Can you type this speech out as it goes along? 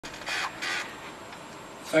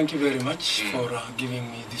Thank you very much for giving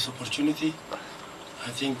me this opportunity.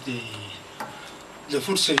 I think the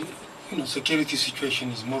food security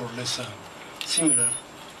situation is more or less similar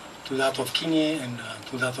to that of Kenya and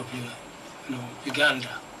to that of Uganda.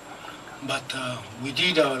 But we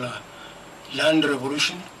did our land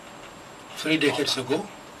revolution 3 decades ago,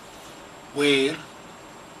 where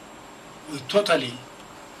we totally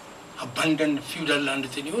abandoned feudal land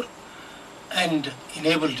tenure and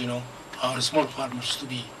enabled our small farmers to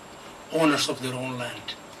be owners of their own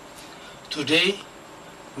land. Today,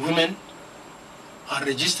 women are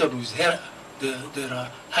registered with their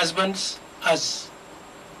husbands as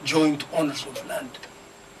joint owners of land.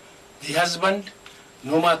 The husband,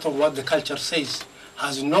 no matter what the culture says,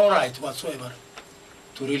 has no right whatsoever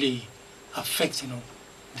to really affect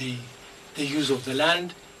the use of the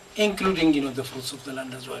land, including the fruits of the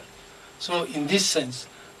land as well. So in this sense,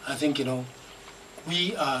 I think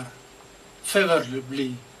we are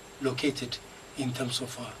favorably located in terms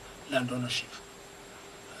of land ownership.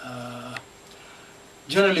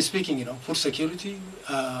 Generally speaking, food security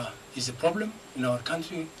is a problem in our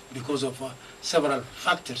country because of several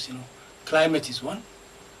factors. Climate is one,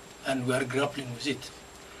 and we are grappling with it.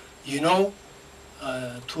 2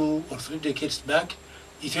 or 3 decades back,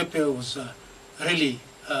 Ethiopia was really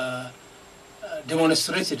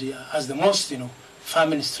demonstrated as the most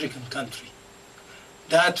famine-stricken country.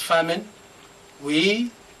 That famine we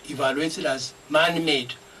evaluated as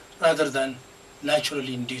man-made rather than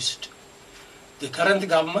naturally induced. The current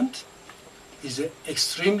government is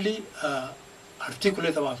extremely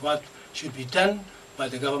articulate about what should be done by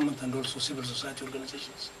the government and also civil society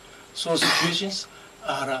organizations. So situations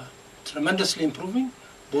are tremendously improving,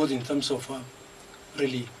 both in terms of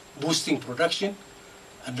really boosting production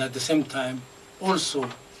and at the same time also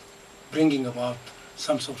bringing about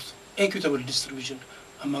some sort of equitable distribution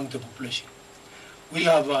among the population. We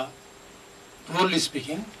have, broadly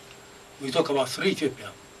speaking, we talk about 3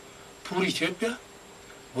 Ethiopia. Poor Ethiopia,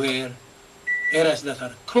 where areas that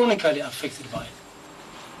are chronically affected by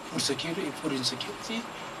food insecurity.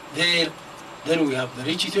 Then we have the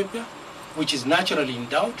rich Ethiopia, which is naturally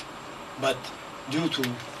endowed, but due to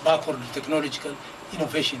backward technological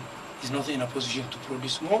innovation is not in a position to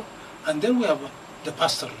produce more. And then we have the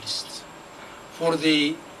pastoralists. For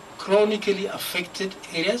the chronically affected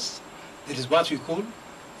areas, there is what we call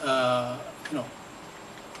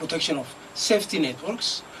protection of safety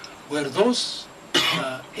networks, where those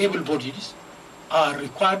able-bodied are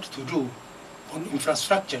required to do on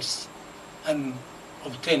infrastructures and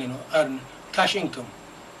obtain, earn cash income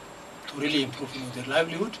to really improve their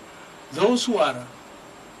livelihood. Those who are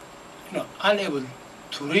unable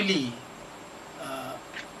to really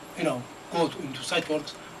go into such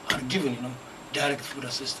works are given direct food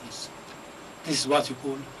assistance. This is what we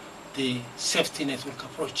call the safety network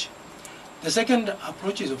approach. The second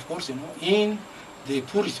approach is, of course, in the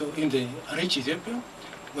rich Ethiopia,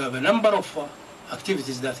 we have a number of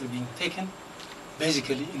activities that are being taken,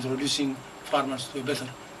 basically introducing farmers to a better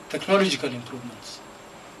technological improvements.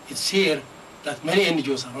 It's here that many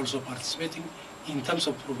NGOs are also participating in terms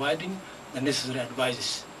of providing the necessary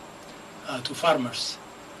advices to farmers.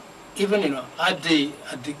 Even at the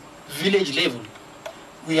village level,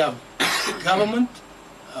 we have government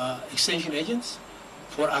extension agents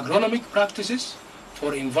for agronomic practices,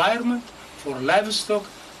 for environment, for livestock,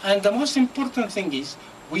 and the most important thing is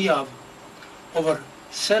we have over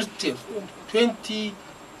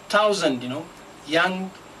 20,000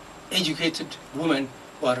 young educated women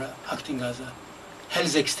who are acting as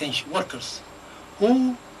health extension workers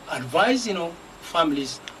who advise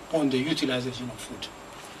families on the utilization of food.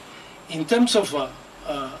 In terms of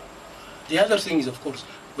the other thing is, of course,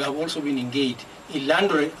 we have also been engaged in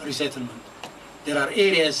land resettlement. There are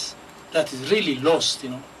areas that is really lost,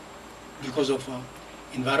 because of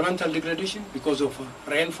environmental degradation, because of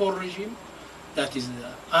rainfall regime that is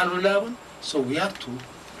unreliable. So we have to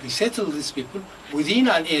resettle these people within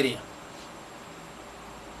an area.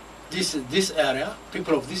 This area,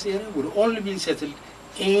 people of this area will only be settled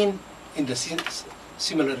in the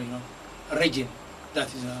similar region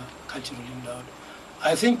that is culturally endowed.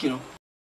 I think